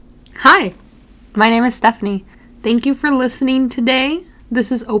Hi, my name is Stephanie. Thank you for listening today.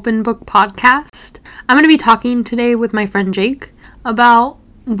 This is Open Book Podcast. I'm going to be talking today with my friend Jake about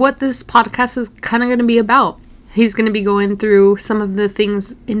what this podcast is kind of going to be about. He's going to be going through some of the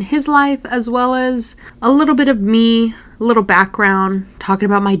things in his life as well as a little bit of me, a little background, talking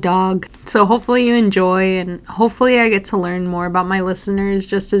about my dog. So hopefully you enjoy and hopefully I get to learn more about my listeners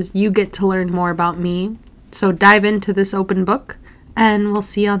just as you get to learn more about me. So dive into this open book and we'll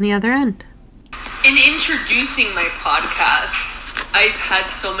see you on the other end. In introducing my podcast, I've had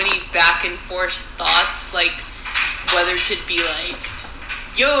so many back and forth thoughts, like whether to be like,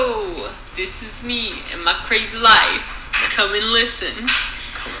 yo, this is me and my crazy life, come and listen.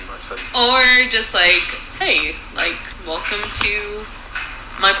 Or just like, hey, like, welcome to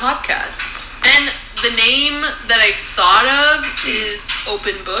my podcast. And the name that I thought of is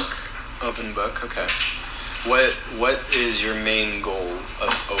Open Book. Open Book, okay. What is your main goal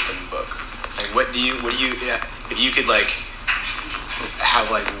of Open Book? Like, what do you, if you could, like,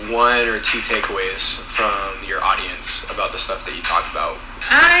 have, like, one or two takeaways from your audience about the stuff that you talk about?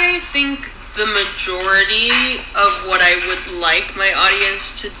 I think the majority of what I would like my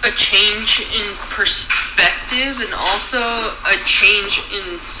audience to, a change in perspective and also a change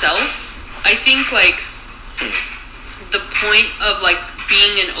in self. I think, like, the point of, like,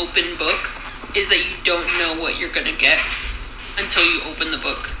 being an open book is that you don't know what you're gonna get until you open the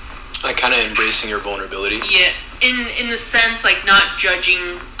book. Like, kind of embracing your vulnerability? Yeah, in the sense, like, not judging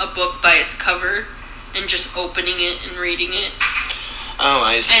a book by its cover and just opening it and reading it. Oh,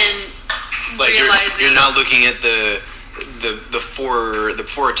 I see. And like, realizing... you're not looking at the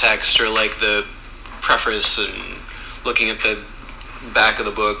foretext or, like, the preface and looking at the back of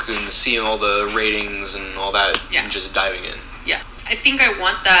the book and seeing all the ratings and all that, yeah. And just diving in. Yeah, I think I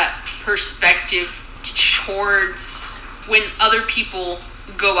want that perspective towards when other people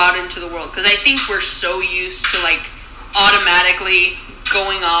go out into the world, because I think we're so used to, like, automatically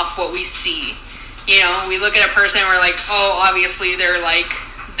going off what we see. You know, we look at a person and we're like, oh, obviously they're like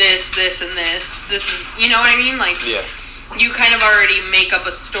this, and this is, you know what I mean? Like, yeah. You kind of already make up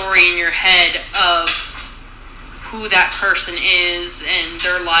a story in your head of who that person is and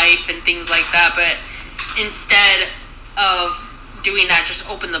their life and things like that, but instead of doing that, just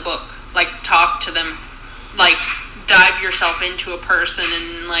open the book, like, talk to them, like, dive yourself into a person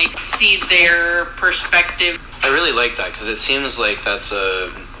and, like, see their perspective. I really like that, because it seems like that's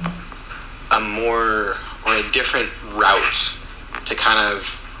a more, or a different route to kind of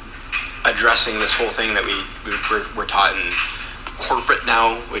addressing this whole thing that we're taught in corporate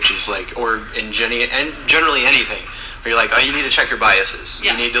now, which is like, or in generally anything, where you're like, oh, you need to check your biases.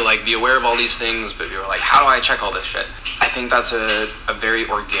 Yeah. You need to, like, be aware of all these things, but you're like, how do I check all this shit? I think that's a very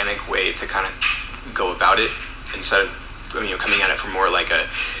organic way to kind of go about it, instead of, you know, coming at it from more like a,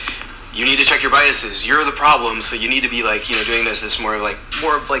 you need to check your biases, you're the problem, so you need to be, like, you know, doing this. It's more of like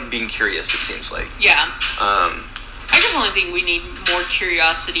being curious, it seems like. Yeah. I definitely think we need more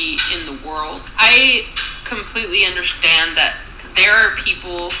curiosity in the world. I completely understand that there are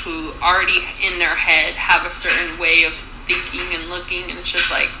people who already in their head have a certain way of thinking and looking, and it's just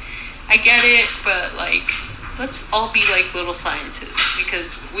like, I get it, but, like, let's all be like little scientists,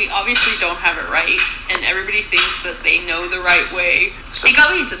 because we obviously don't have it right, and everybody thinks that they know the right way. So, it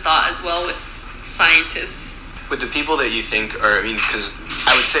got me into thought as well with scientists. With the people that you think are, I mean, because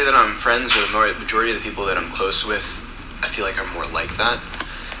I would say that I'm friends with the majority of the people that I'm close with, I feel like are more like that.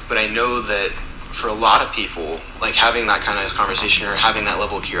 But I know that for a lot of people, like, having that kind of conversation or having that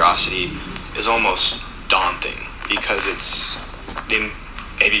level of curiosity is almost daunting, because they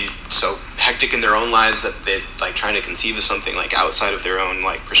maybe so hectic in their own lives that they, like, trying to conceive of something, like, outside of their own,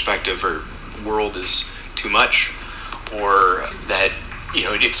 like, perspective or world is too much, or that, you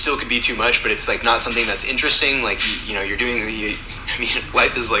know, it still could be too much, but it's, like, not something that's interesting. Like, you know, you're doing, I mean,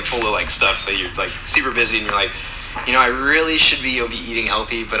 life is, like, full of, like, stuff, so you're, like, super busy, and you're like, you know, I really should be eating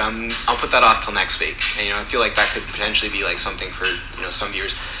healthy, but I'll put that off till next week. And, you know, I feel like that could potentially be, like, something for, you know, some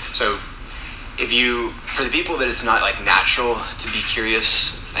viewers. So for the people that it's not, like, natural to be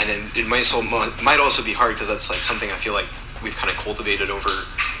curious, and it might also be hard, because that's, like, something I feel like we've kind of cultivated over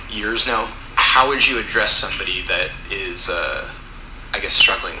years now. How would you address somebody that is, I guess,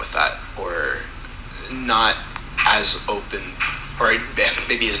 struggling with that, or not as open, or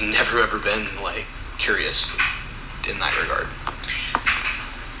maybe has never ever been, like, curious in that regard?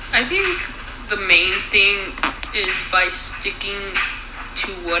 I think the main thing is by sticking to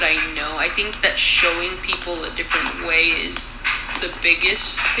what I know. I think that showing people a different way is the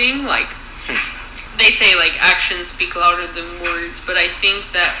biggest thing. Like, they say, like, actions speak louder than words, but I think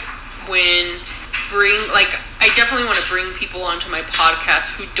that when I definitely want to bring people onto my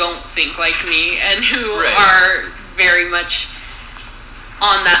podcast who don't think like me and who Right. are very much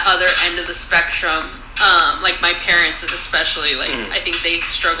on that other end of the spectrum. Like my parents especially, like I think they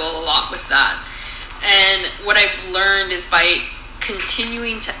struggle a lot with that. And what I've learned is by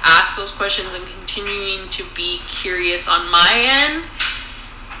continuing to ask those questions and continuing to be curious on my end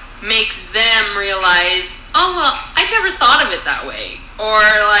makes them realize, oh, well, I never thought of it that way. Or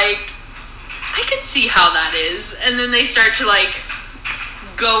like, I could see how that is. And then they start to like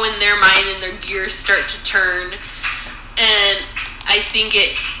go in their mind and their gears start to turn. And I think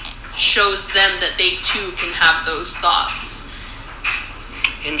it shows them that they too can have those thoughts.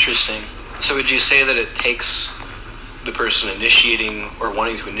 Interesting. So would you say that it takes the person initiating or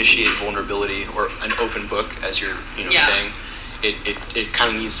wanting to initiate vulnerability or an open book, as you're Yeah. saying, it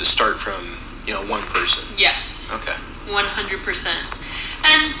kind of needs to start from one person? Yes, Okay. 100%.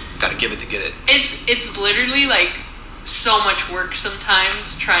 And Got to give it to get it. it's literally like so much work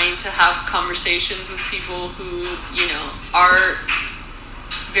sometimes trying to have conversations with people who are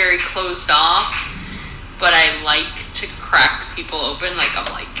very closed off, but I like to crack people open. Like I'm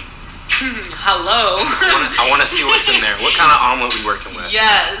like, hello. I want to see what's in there. What kind of omelet we working with?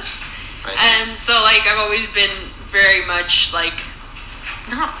 Yes. I see. And so like I've always been very much like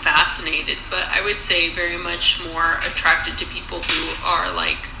not fascinated, but I would say very much more attracted to people who are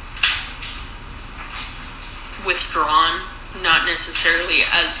like withdrawn, not necessarily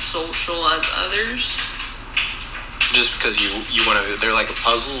as social as others. Just because you want to, they're like a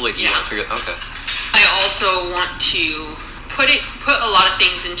puzzle, like you Yeah. want to figure. Okay. I also want to put a lot of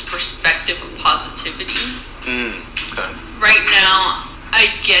things into perspective of positivity. Okay. Right now, I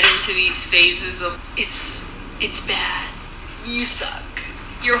get into these phases of it's bad, you suck,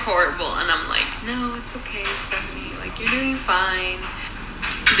 you're horrible, and I'm like, no, it's okay, Stephanie, like you're doing fine.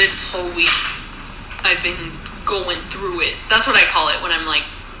 This whole week, I've been going through it. That's what I call it when I'm like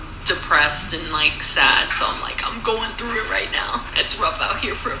depressed and like sad. So I'm like, I'm going through it right now. It's rough out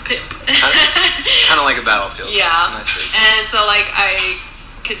here for a pimp. Kind of like a battlefield. Yeah. I see. And so like I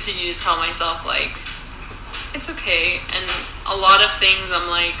continue to tell myself like it's okay, and a lot of things I'm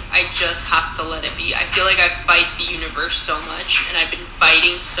like I just have to let it be. I feel like I fight the universe so much, and I've been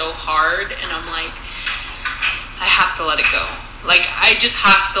fighting so hard, and I'm like I have to let it go. Like I just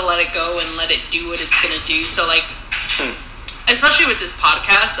have to let it go and let it do what it's gonna do. So like especially with this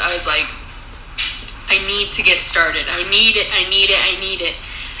podcast, I was like, I need to get started. I need it.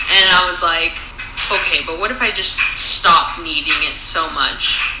 And I was like, okay, but what if I just stop needing it so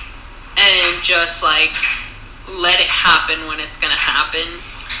much and just like let it happen when it's gonna happen?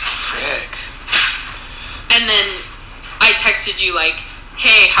 Frick. And then I texted you like,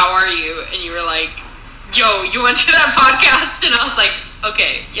 hey, how are you? And you were like, yo, you went to that podcast? And I was like,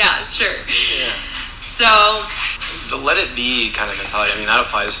 okay, yeah, sure. Yeah. So The let it be kind of mentality, I mean, that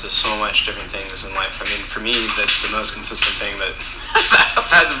applies to so much different things in life. I mean, for me, the most consistent thing that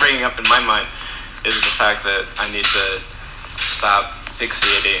that's bringing up in my mind is the fact that I need to stop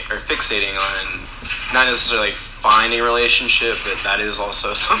fixating on not necessarily finding a relationship, but that is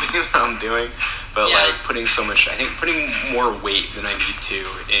also something that I'm doing, but Yeah. like putting more weight than I need to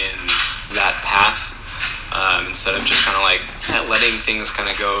in that path, instead of just kind of like letting things kind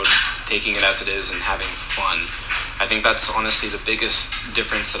of go, taking it as it is and having fun. I think that's honestly the biggest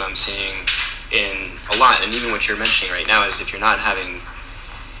difference that I'm seeing in a lot, and even what you're mentioning right now is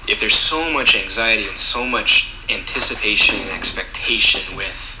if there's so much anxiety and so much anticipation and expectation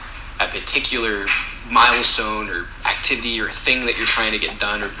with a particular milestone or activity or thing that you're trying to get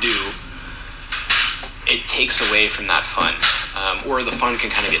done or do, it takes away from that fun, or the fun can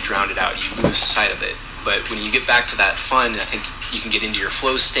kind of get drowned out. You lose sight of it. But when you get back to that fun, I think you can get into your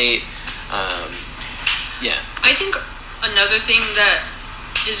flow state. Yeah. I think another thing that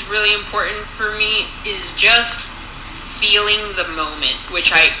is really important for me is just feeling the moment, which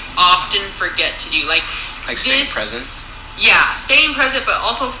I often forget to do. Like Staying present. Yeah, staying present, but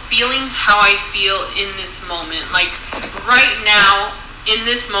also feeling how I feel in this moment. Like right now, in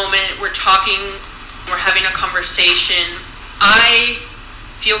this moment, we're having a conversation. I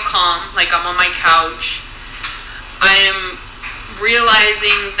feel calm, like I'm on my couch. I am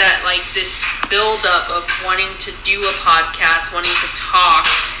realizing that like this buildup of wanting to do a podcast, wanting to talk,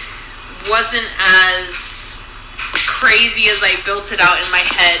 wasn't as crazy as I built it out in my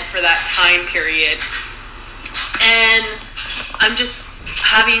head for that time period. And I'm just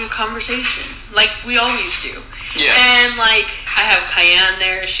having a conversation like we always do. Yeah. And like I have Cayenne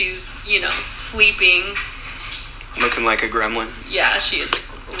there, she's, sleeping. Looking like a gremlin. Yeah, she is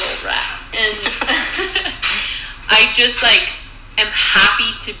a little rat. And I just like am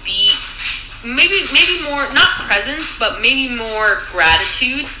happy to be maybe more, not presence, but maybe more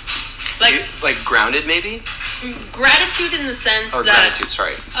gratitude. Like grounded, maybe? Gratitude in the sense or that... gratitude,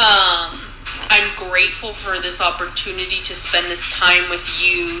 sorry. I'm grateful for this opportunity to spend this time with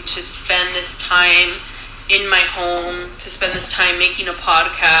you, to spend this time in my home, to spend this time making a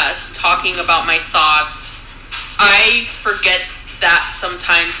podcast, talking about my thoughts. I forget that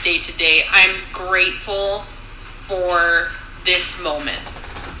sometimes day to day. I'm grateful for this moment.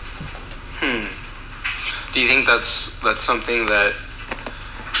 Do you think that's something that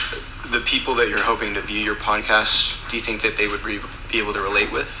the people that you're hoping to view your podcast, do you think that they would be able to relate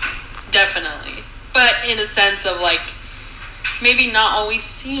with? Definitely. But in a sense of like, maybe not always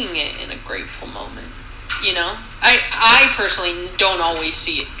seeing it in a grateful moment. You know? I personally don't always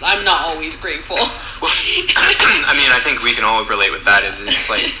see it. I'm not always grateful. Well, I mean, I think we can all relate with that. It's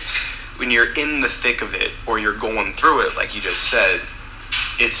like, when you're in the thick of it, or you're going through it, like you just said,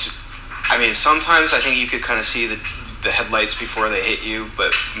 I mean, sometimes I think you could kind of see the headlights before they hit you,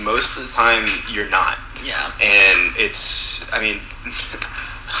 but most of the time you're not. Yeah. And I mean,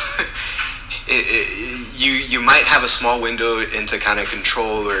 you might have a small window into kind of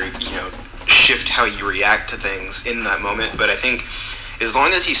control or, shift how you react to things in that moment, but I think as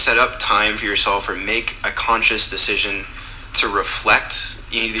long as you set up time for yourself or make a conscious decision to reflect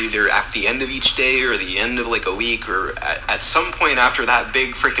either at the end of each day or the end of like a week or at some point after that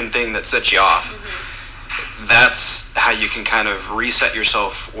big freaking thing that sets you off, that's how you can kind of reset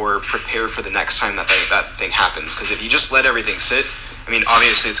yourself or prepare for the next time that thing happens. Because if you just let everything sit, I mean,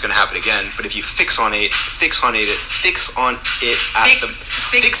 obviously it's going to happen again, but if you fixate on it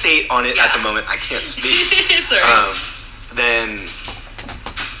at the moment, I can't speak. It's alright. Then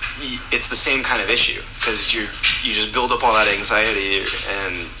it's the same kind of issue, because you just build up all that anxiety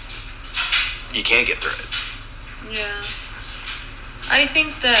and you can't get through it. Yeah. I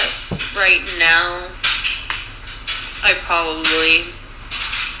think that right now I probably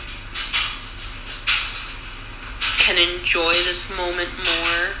can enjoy this moment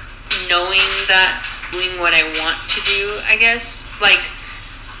more, knowing that doing what I want to do, I guess. Like,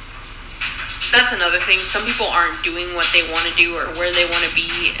 that's another thing. Some people aren't doing what they want to do or where they want to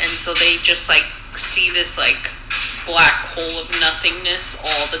be, and so they just, like, see this, like, black hole of nothingness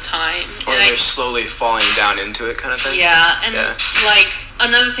all the time. Or they're slowly falling down into it kind of thing. Yeah, and, like,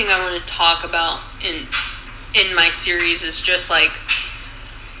 another thing I want to talk about in my series is just, like,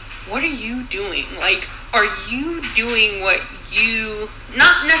 what are you doing? Like, are you doing what you,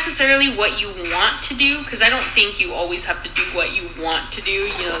 not necessarily what you want to do, because I don't think you always have to do what you want to do.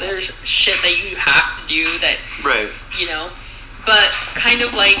 There's shit that you have to do that, right. But kind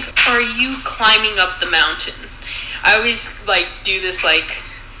of like, are you climbing up the mountain? I always, like, do this, like,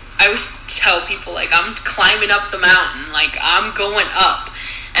 I always tell people, like, I'm climbing up the mountain, like, I'm going up,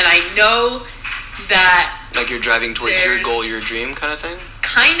 and I know that... Like you're driving towards your goal, your dream kind of thing?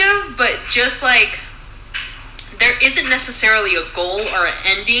 Kind of, but just, like, there isn't necessarily a goal or an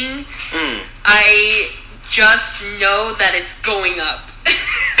ending. I just know that it's going up.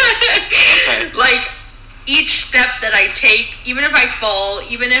 Okay. Like, each step that I take, even if I fall,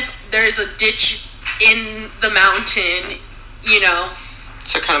 even if there's a ditch in the mountain,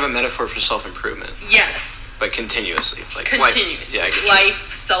 So kind of a metaphor for self-improvement. Yes. But continuously. Like continuously. Life,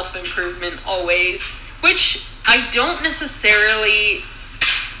 self-improvement, always. Which I don't necessarily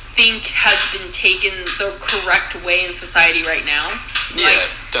think has been taken the correct way in society right now. Yeah,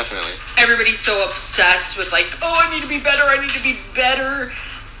 definitely. Everybody's so obsessed with, like, oh, I need to be better.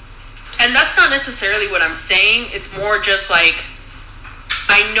 And that's not necessarily what I'm saying. It's more just like,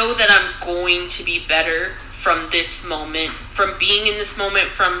 I know that I'm going to be better from this moment, from being in this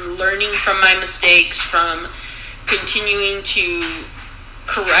moment, from learning from my mistakes, from continuing to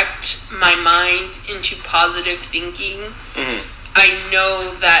correct my mind into positive thinking. I know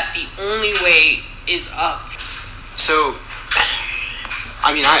that the only way is up. So,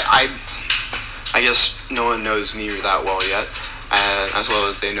 I mean, I guess no one knows me that well yet, as well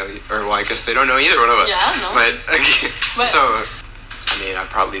as they know, or well, I guess they don't know either one of us. Yeah, no. But so, I mean, I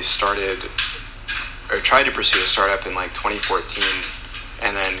probably started, or tried to pursue a startup in like 2014,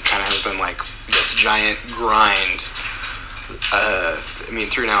 and then kind of has been like this giant grind. I mean,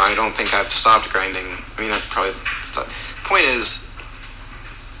 through now, I don't think I've stopped grinding. I mean, I've probably stopped. Point is,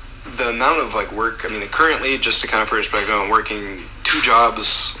 the amount of like work, I mean, currently, just to kind of put perspective, I'm working 2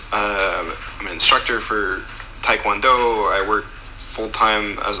 jobs. I'm an instructor for Taekwondo. I work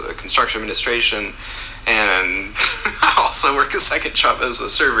full-time as a construction administration, and I also work a second job as a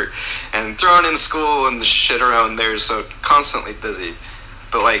server, and thrown in school and the shit around there, so constantly busy.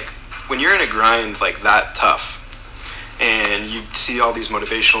 But like, when you're in a grind like that tough, and you see all these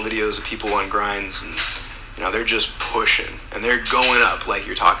motivational videos of people on grinds, and they're just pushing and they're going up like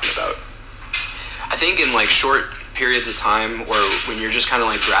you're talking about. I think in like short periods of time, or when you're just kind of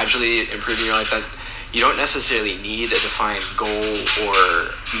like gradually improving your life, that you don't necessarily need a defined goal or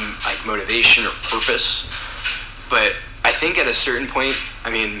like motivation or purpose. But I think at a certain point,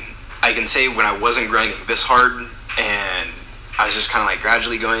 I can say when I wasn't grinding this hard and I was just kind of like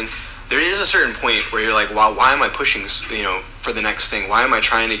gradually going, there is a certain point where you're like, wow, why am I pushing, for the next thing? Why am I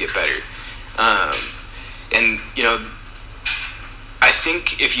trying to get better? And I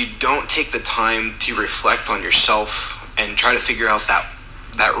think if you don't take the time to reflect on yourself and try to figure out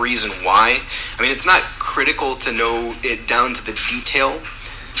that reason why, it's not critical to know it down to the detail,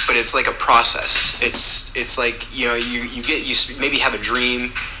 but it's like a process. It's like, you maybe have a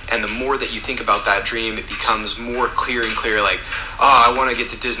dream, and the more that you think about that dream, it becomes more clear and clear, like, oh, I want to get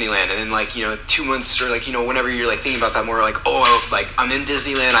to Disneyland. And then, like, 2 months, or like, whenever you're like thinking about that more, like, oh, like, I'm in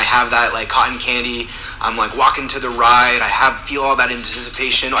Disneyland, I have that like cotton candy, I'm like walking to the ride, I feel all that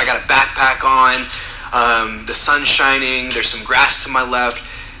anticipation, I got a backpack on, the sun's shining, there's some grass to my left.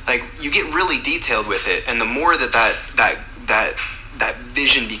 Like, you get really detailed with it, and the more that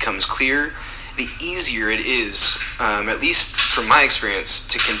vision becomes clear, the easier it is, at least from my experience,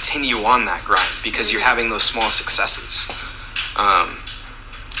 to continue on that grind, because you're having those small successes. I'm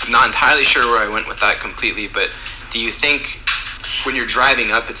not entirely sure where I went with that completely, but do you think when you're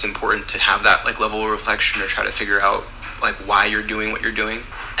driving up, it's important to have that like level of reflection, or try to figure out like why you're doing what you're doing?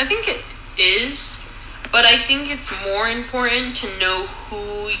 I think it is, but I think it's more important to know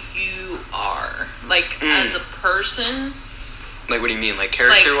who you are, like as a person. Like, what do you mean, like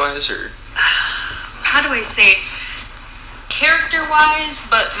character-wise, or? How do I say? Character-wise,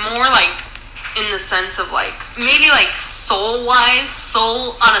 but more like in the sense of like, maybe like soul-wise,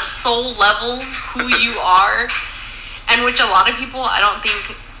 on a soul level, who you are, and which a lot of people, I don't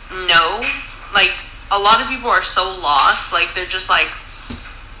think, know. Like, a lot of people are so lost, like, they're just like,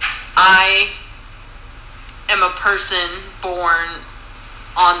 I am a person born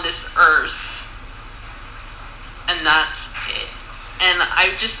on this earth, and that's it. And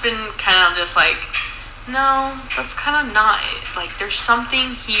I've just been kind of just like, no, that's kind of not it. Like, there's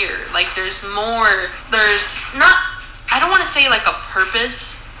something here. Like, there's more. There's not, I don't want to say like a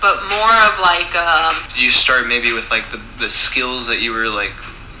purpose, but more of like, You start maybe with like the skills that you were like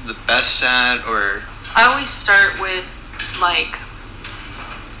the best at, or? I always start with like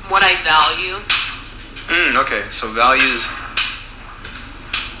what I value. Okay, so values.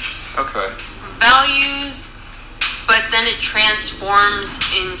 Okay. Values, but then it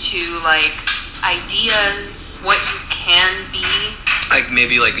transforms into like ideas, what you can be. Like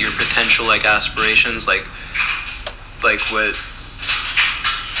maybe like your potential, like aspirations, like what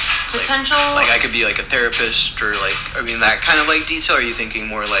potential. Like I could be like a therapist, or like, that kind of like detail. Or are you thinking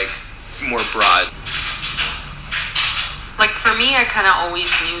more broad? Like for me, I kind of always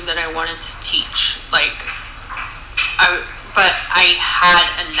knew that I wanted to teach. But I had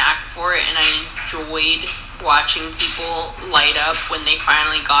a knack for it, and I enjoyed watching people light up when they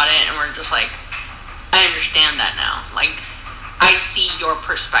finally got it and were just like, I understand that now. Like, I see your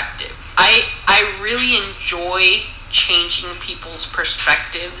perspective. I really enjoy changing people's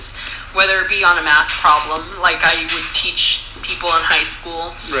perspectives, whether it be on a math problem, like I would teach people in high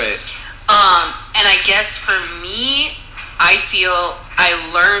school. Right. And I guess for me, I feel I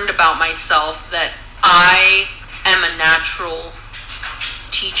learned about myself that I am a natural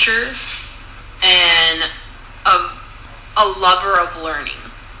teacher and a lover of learning.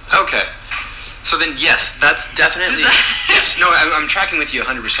 Okay. So then, yes, that's definitely... yes, no, I'm tracking with you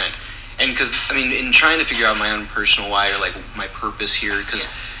 100%. And because, in trying to figure out my own personal why, or like my purpose here, because,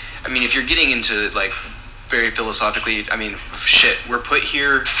 if you're getting into like very philosophically, shit, we're put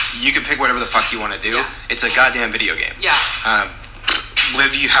here, you can pick whatever the fuck you want to do. Yeah. It's a goddamn video game. Yeah.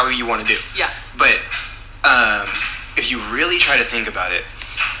 Live you how you want to do. Yes. But if you really try to think about it,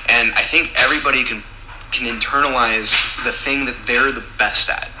 and I think everybody can internalize the thing that they're the best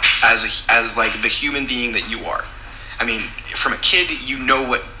at, as like the human being that you are. From a kid,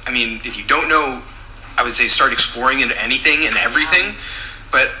 what, if you don't know, I would say start exploring into anything and everything.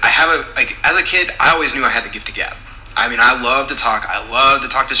 But as a kid, I always knew I had the gift of gab. I love to talk. I love to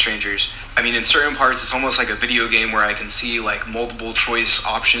talk to strangers. In certain parts, it's almost like a video game where I can see like multiple choice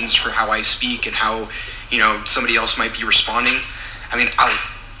options for how I speak and how, somebody else might be responding. I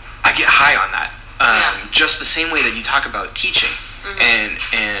get high on that. Just the same way that you talk about teaching. Mm-hmm.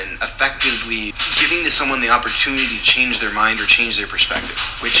 and effectively giving to someone the opportunity to change their mind or change their perspective,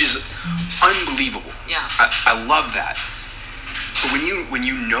 which is unbelievable. Yeah. I love that. But when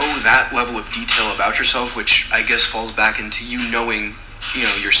you know that level of detail about yourself, which I guess falls back into you knowing,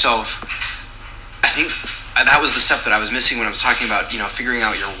 yourself, I think that was the step that I was missing when I was talking about, figuring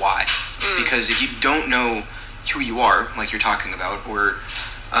out your why. Because if you don't know who you are, like you're talking about, or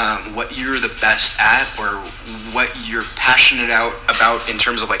what you're the best at, or what you're passionate about in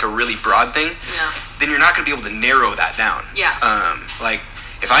terms of like a really broad thing, then you're not going to be able to narrow that down. Like,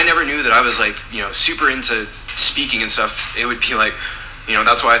 if I never knew that I was like, super into speaking and stuff, it would be like,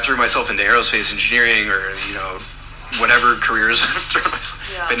 that's why I threw myself into aerospace engineering, or, whatever careers I've thrown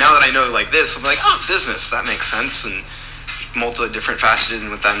myself. But now that I know like this, I'm like, oh, business, that makes sense, and multiple different faceted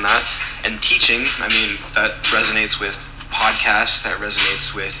within that. And teaching, I mean, that resonates with podcasts, that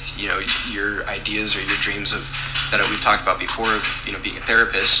resonates with, your ideas or your dreams of, that we've talked about before, of, being a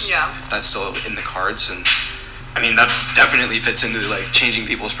therapist. If that's still in the cards. And I mean, that definitely fits into like changing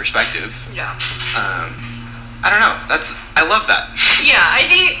people's perspective. I don't know. I love that. I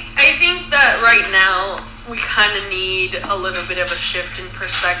think that right now we kind of need a little bit of a shift in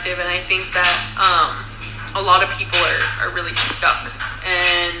perspective, and I think that a lot of people are really stuck.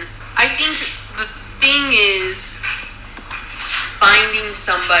 And I think the thing is finding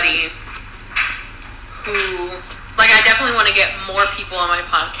somebody who, like, I definitely want to get more people on my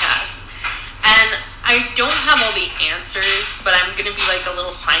podcast, and I don't have all the answers, but I'm gonna be like a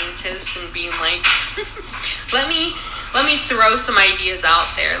little scientist and being like, let me throw some ideas out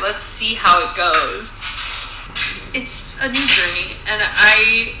there. Let's see how it goes. It's a new journey, and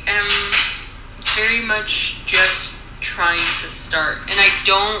I am very much just trying to start. And I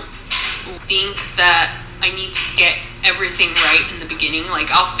don't think that I need to get everything right in the beginning.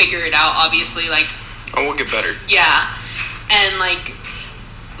 Like, I'll figure it out, obviously. Like, oh, we'll get better. And like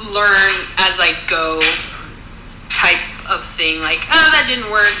learn as I go type of thing. Like, oh, that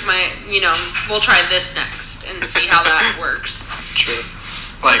didn't work. We'll try this next and see how that works. True.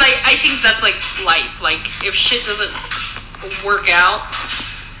 Because I think that's like life. Like, if shit doesn't work out,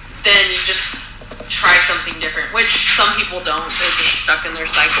 then you just try something different, which some people don't. They're just stuck in their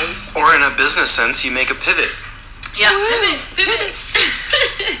cycles. Or in a business sense, you make a pivot. Pivot.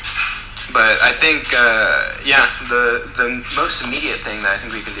 But I think, the most immediate thing that I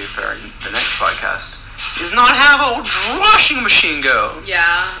think we can do for the next podcast is not have a washing machine go.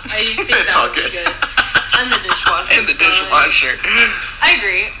 I think it's all good. And the dishwasher. I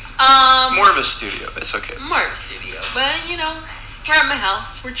agree. More of a studio. It's okay. More of a studio. But, we're at my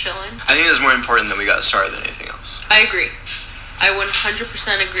house. We're chilling. I think it's more important that we got started than anything else. I agree. I 100%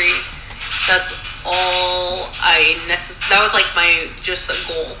 agree. That's all that was like just a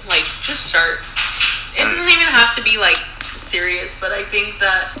goal. Like, just start. It doesn't even have to be like serious, but I think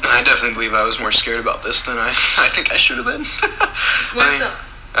that... And I definitely believe I was more scared about this than I think I should have been. What's up?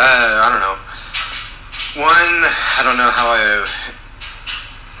 I don't know. One, I don't know how I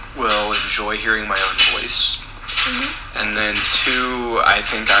will enjoy hearing my own voice. And then two, I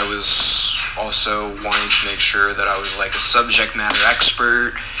think I was also wanting to make sure that I was like a subject matter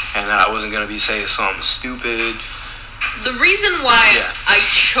expert, and that I wasn't going to be saying something stupid. The reason why I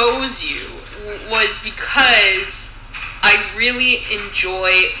chose you was because I really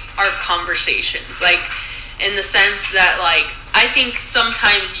enjoy our conversations. Like, in the sense that, like, I think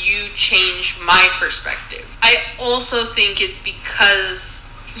sometimes you change my perspective. I also think it's because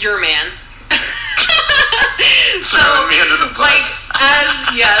you're a man. So, like,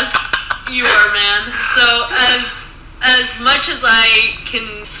 yes, you are a man. So, as much as I can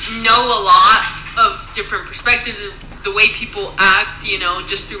know a lot of different perspectives of the way people act,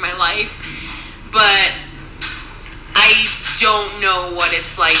 just through my life, but I don't know what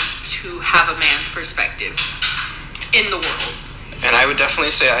it's like to have a man's perspective in the world. And I would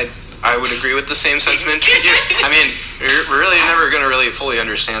definitely say I would agree with the same sentiment. I mean, we're really never going to really fully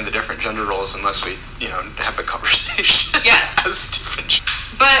understand the different gender roles unless we, have a conversation. Yes.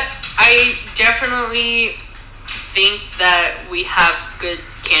 But I definitely think that we have good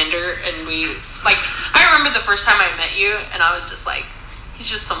candor, and I remember the first time I met you, and I was just like, he's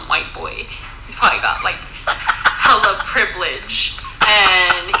just some white boy. He's probably got, like, hella privilege.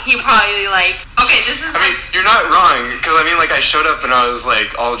 And he probably okay, this is... I mean, you're not wrong, because I showed up and I was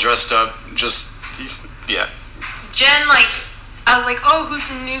all dressed up, Jen, I was like, oh, who's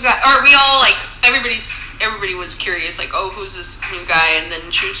the new guy? Or we all, everybody was curious, oh, who's this new guy? And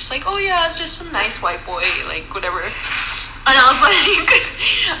then she was just like, oh yeah, it's just some nice white boy, whatever. And I was like,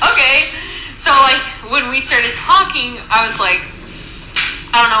 okay. So, when we started talking, I was like,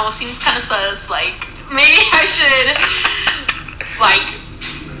 I don't know, it seems kind of sus, maybe I should...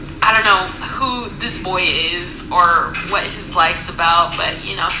 I don't know who this boy is or what his life's about, but,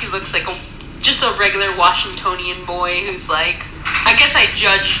 he looks like a just a regular Washingtonian boy who's like, I guess I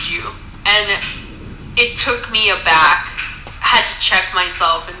judged you. And it took me aback. I had to check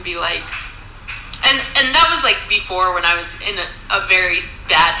myself and be like, and that was like before when I was in a very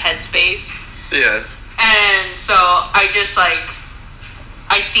bad headspace. Yeah. And so I just like,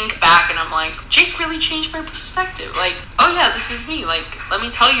 I think back and I'm like, Jake really changed my perspective. Like, oh yeah, this is me. Like, let me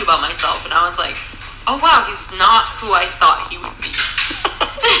tell you about myself. And I was like, oh wow, he's not who I thought he would be.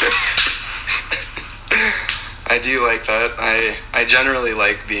 I do like that. I generally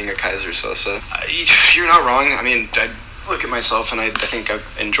like being a Kaiser Sosa. You're not wrong. I mean, I look at myself and I think I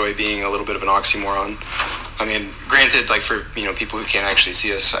enjoy being a little bit of an oxymoron. I mean, granted, like for people who can't actually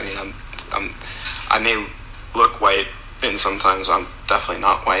see us, I mean, I may look white, and sometimes I'm definitely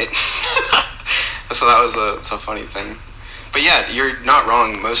not white. So that was it's a funny thing. But yeah, you're not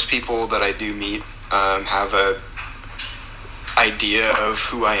wrong. Most people that I do meet have a idea of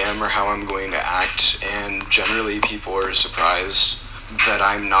who I am or how I'm going to act, and generally people are surprised that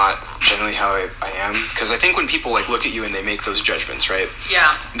I'm not generally how I am, because I think when people like look at you and they make those judgments, right?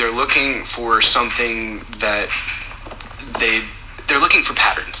 Yeah. They're looking for something that they're looking for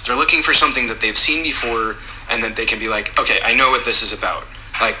patterns. They're looking for something that they've seen before, and that they can be like, okay, I know what this is about.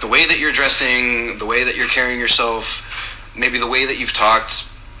 Like the way that you're dressing, the way that you're carrying yourself, maybe the way that you've talked.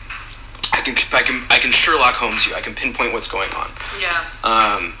 I can Sherlock Holmes you. I can pinpoint what's going on. Yeah.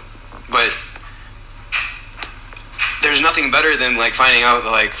 But there's nothing better than like finding out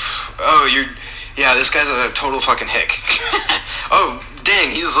that like, oh, this guy's a total fucking hick. Oh,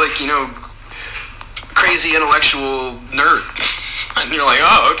 dang, he's like, crazy intellectual nerd. And you're like,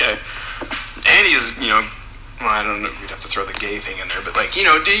 oh, okay. And he's, well, I don't know, we'd have to throw the gay thing in there, but like, you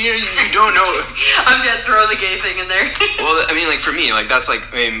don't know. I'm dead, throw the gay thing in there. Well, I mean, like for me, like that's like,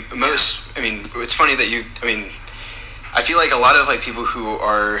 it's funny that I feel like a lot of like people who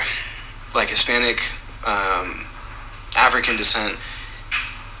are like Hispanic, African descent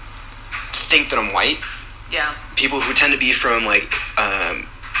think that I'm white. Yeah. People who tend to be from like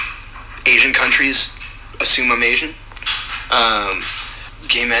Asian countries assume I'm Asian.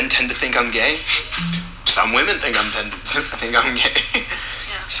 Gay men tend to think I'm gay. Some women think I'm gay.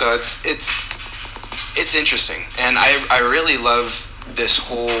 Yeah. So it's interesting, and I really love this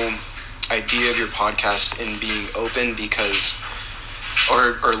whole idea of your podcast and being open, because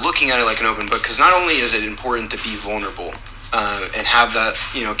or looking at it like an open book, because not only is it important to be vulnerable and have that,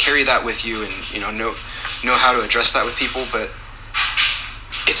 carry that with you, and know how to address that with people, but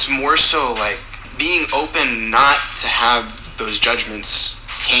it's more so like being open not to have those judgments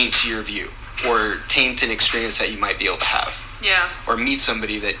taint your view or taint an experience that you might be able to have. Yeah. Or meet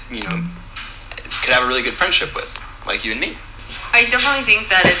somebody that could have a really good friendship with, like you and me. I definitely think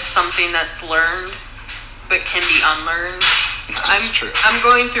that it's something that's learned but can be unlearned. That's true. I'm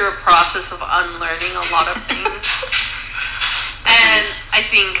going through a process of unlearning a lot of things. And I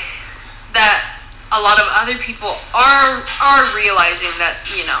think that a lot of other people are realizing that,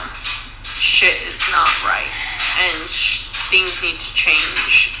 shit is not right. And things need to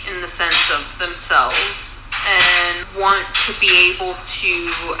change in the sense of themselves, and want to be able to,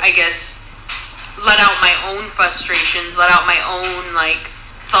 I guess, let out my own frustrations, let out my own like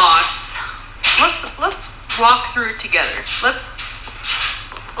thoughts. Let's walk through it together. Let's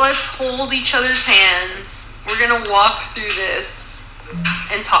hold each other's hands. We're gonna walk through this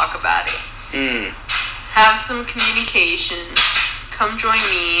and talk about it. Have some communication. Come join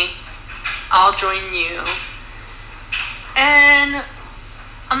me. I'll join you. And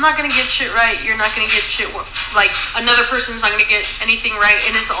I'm not gonna get shit right. You're not gonna get shit like another person's not gonna get anything right,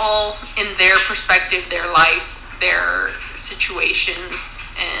 and it's all in their perspective, their life, their situations,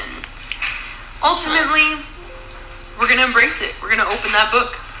 and ultimately, we're gonna embrace it. We're gonna open that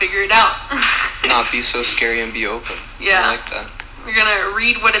book, figure it out. Not be so scary and be open. Yeah. I like that. We're gonna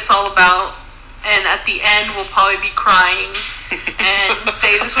read what it's all about, and at the end, we'll probably be crying and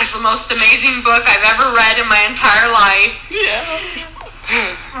say this was the most amazing book I've ever read in my entire life. Yeah.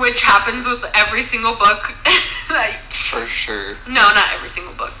 Which happens with every single book. For sure. No, not every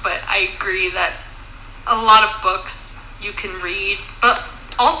single book, but I agree that a lot of books you can read, but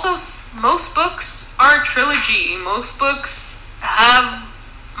also most books are a trilogy. Most books have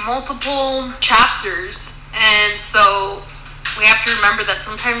multiple chapters, and so we have to remember that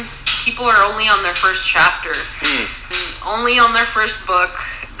sometimes people are only on their first chapter, only on their first book.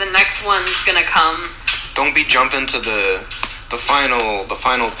 The next one's gonna come. Don't be jumping to the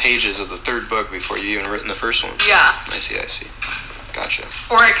final pages of the third book before you even written the first one. Yeah. I see. Gotcha.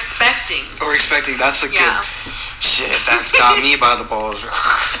 Or expecting. That's a good... Shit, that's got me by the balls.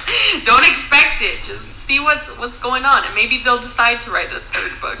 Don't expect it. Just see what's going on, and maybe they'll decide to write a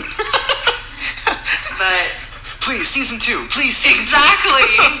third book. please, season 2, please, season Exactly.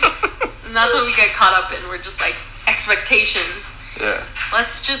 And that's what we get caught up in. We're just like, expectations. 2. Yeah.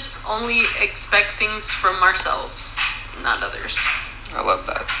 Let's just only expect things from ourselves, not others. I love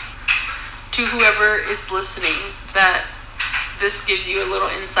that. To whoever is listening, that this gives you a little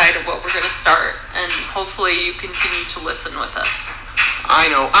insight of what we're going to start, and hopefully you continue to listen with us. I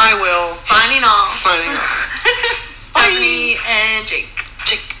know, I will. Signing off. Signing off. Stephanie and Jake.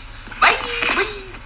 Jake. Bye. Bye.